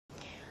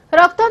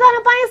रक्तदान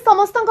पाई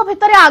समस्तक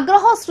भितर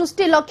आग्रह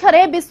सृष्टि लक्ष्य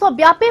रे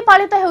विश्वव्यापी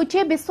पालित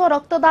होउछि विश्व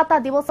रक्तदाता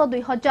दिवस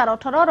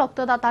 2018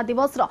 रक्तदाता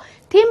दिवस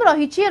थीम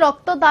रहिछि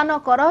रक्तदान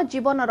कर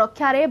जीवन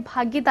रक्षा रे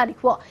भागीदारी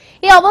हुआ।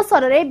 ए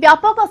अवसर रे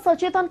व्यापक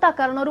सचेतनता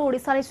कारणरू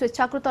ओडिसा रे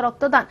स्वेच्छाकृत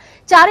रक्तदान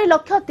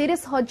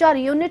 4,30,000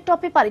 यूनिट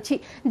टपी पारिछि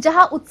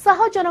जहा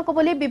उत्साहजनक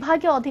बोली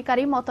विभागीय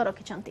अधिकारी मत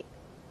रखिछन्ति।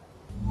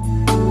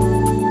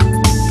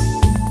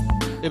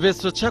 एबे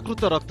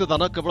स्वेच्छाकृत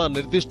रक्तदान केवल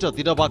निर्दिष्ट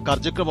दिन बा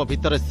कार्यक्रम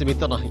भितर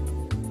सीमित नहीं,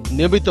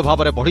 नियमित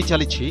भाव में बढ़ी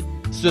चली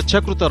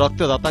स्वेच्छाकृत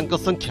रक्तदाता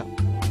संख्या।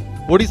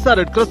 ओडिशा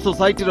रेडक्रॉस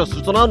सोसाइटी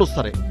सूचना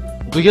अनुसार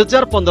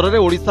 2015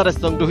 ओडिशा रे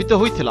संगृहीत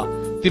होइथिला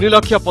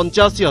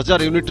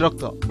 3,85,000 यूनिट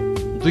रक्त।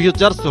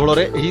 2016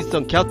 रे एही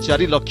संख्या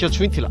 4 लाख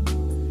छुईथिला।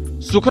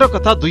 सुखर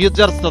कथा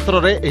 2017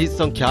 रे एही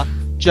संख्या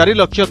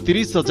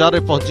 4,30,000 रे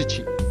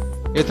पहुंची।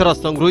 एथरा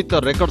संगृहीत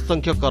रेकर्ड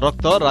संख्यक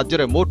रक्त राज्य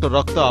में मोट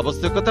रक्त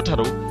आवश्यकता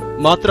ठारू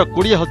मात्र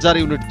 20,000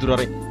 यूनिट दूर।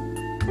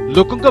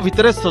 लोकंक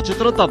भितरे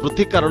सचेतनता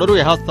वृद्धि कारणरू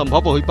यह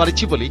संभव हो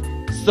पारिछि बोली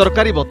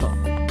सरकारी मत।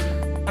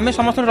 आमे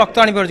समस्त रक्त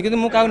आनी पारछि किंतु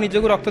मु काउ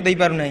निजको रक्त देई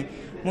पारु नै।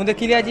 मु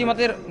देखिली आज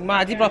मते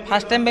आज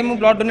फर्स्ट टाइम पे मु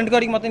ब्लड डोनेट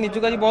करी मते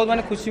निजको आज बहुत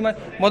माने खुशी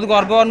बहुत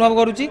गर्व अनुभव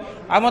करूछि।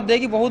 आ मते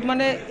देखि बहुत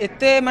माने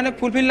एते माने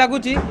फुलफिल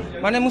लागुछि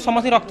माने मु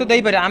समस्त रक्त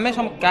देई पारे। आमे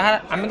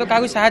तो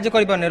काउ सहायता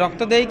करि पारने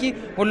रक्त देई कि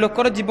ओ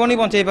लोकर जीवन ही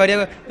बंचाई पारे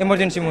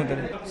इमरजेंसी मुहूर्त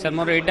रे। सर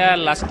मोर एटा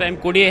लास्ट टाइम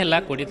 20 हैला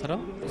 20 थरो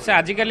से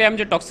आजिकली हम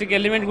जो टॉक्सिक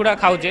एलिमेंट गुडा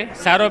खाउचे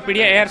सारो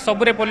पीडिया एयर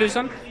सबरे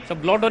पोल्यूशन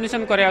सब ब्लड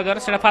डोनेशन करया द्वारा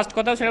सेटा फास्ट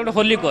कथा सेटा गोटे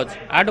होली कज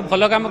आडू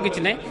भल काम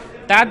किछि नै।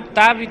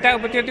 ता बिता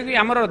व्यतीत कि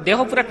हमर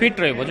देह पूरा फिट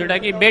रहबो जोटा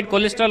कि बेड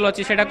कोलेस्ट्रॉल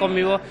अछि सेटा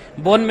कमिवो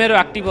बोन मेरो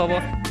एक्टिव होबो।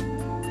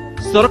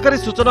 सरकारी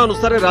सूचना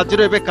अनुसार राज्य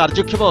रे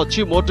कार्यक्षम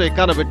अछि मोट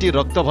 91टी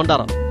रक्त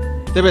भंडार।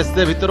 तेबे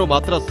से भितरो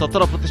मात्र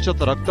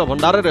 17% रक्त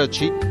भंडार रे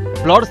अछि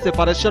ब्लड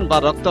सेपरेशन बा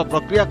रक्त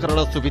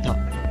प्रक्रियाकरण सुविधा।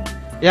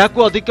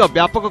 याकू अधिक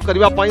व्यापक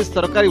करबा पई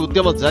सरकारी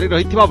उद्यम जारी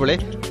रहिथिबा बेले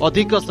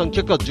अधिक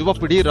संख्यक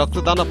युवपीढ़ी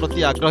रक्तदान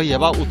प्रति आग्रही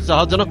हेबा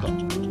उत्साहजनक।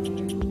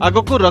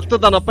 आगकू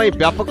रक्तदान पई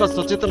व्यापक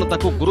सचेतनता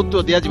को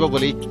गुरुत्व दिया जिवो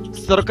बोली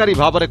सरकारी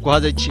भाव में कहा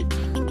जायछि।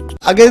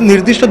 आगे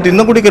निर्दिष्ट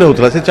दिन गुडी के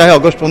होतला से चाहे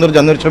अगस्त 15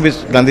 जनवरी 26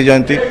 गांधी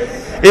जयंती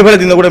ए भले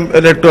दिन गुडे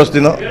रेड क्रॉस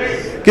दिन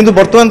किंतु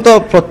वर्तमान तो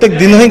प्रत्येक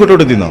दिन ही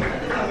गोटे दिन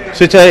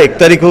से चाहे 1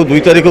 तारिख हो 2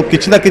 तारिख हो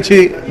किछि ना किछि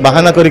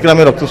बहाना करिक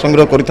आमे रक्त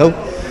संग्रह करिथाउ।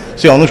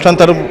 से अनुष्ठान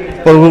तार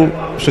प्रभु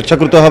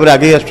स्वेच्छाकृत भाव में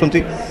आगे आसुंती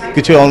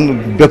किछि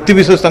व्यक्ति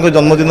विशेष तांको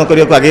जन्मदिन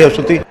करिया आगे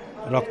आसुंती।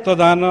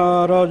 रक्तदान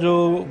रो जो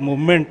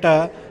मूवमेंटा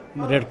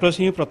रेड क्रॉस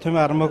ही प्रथम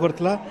आरंभ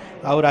करथिला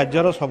आ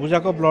राज्यर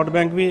सबुजाक ब्लड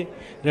बैंक भी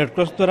रेड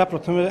क्रॉस द्वारा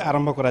प्रथम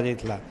आरंभ करा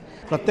जायतिला।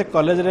 प्रत्येक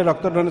कॉलेज रे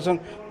रक्त डोनेशन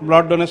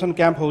ब्लड डोनेशन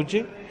कैंप होउची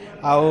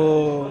आ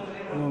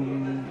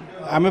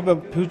आमे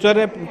फ्यूचर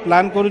रे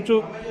प्लान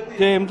करूछु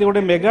जे एमती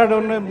गोटे मेगा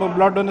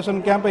ब्लड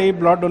डोनेशन कैंप ए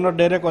ब्लड डोनर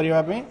डे रे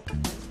करिवा पे।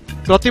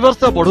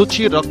 प्रतिवर्ष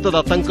बढ़ुछि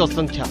रक्तदातांक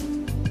संख्या।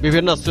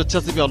 विभिन्न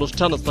स्वेच्छासेवी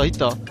अनुष्ठान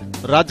सहित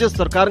राज्य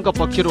सरकार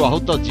पक्षर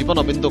आहूत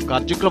जीवन बिंदु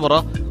कार्यक्रम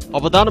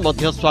अवदान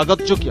मध्य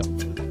स्वागत योग्य।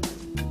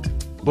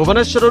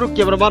 भुवनेश्वर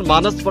कैमरामैन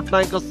मानस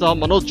पट्टनायक सह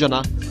मनोज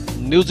जना,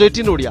 न्यूज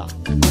 18 ओडिया।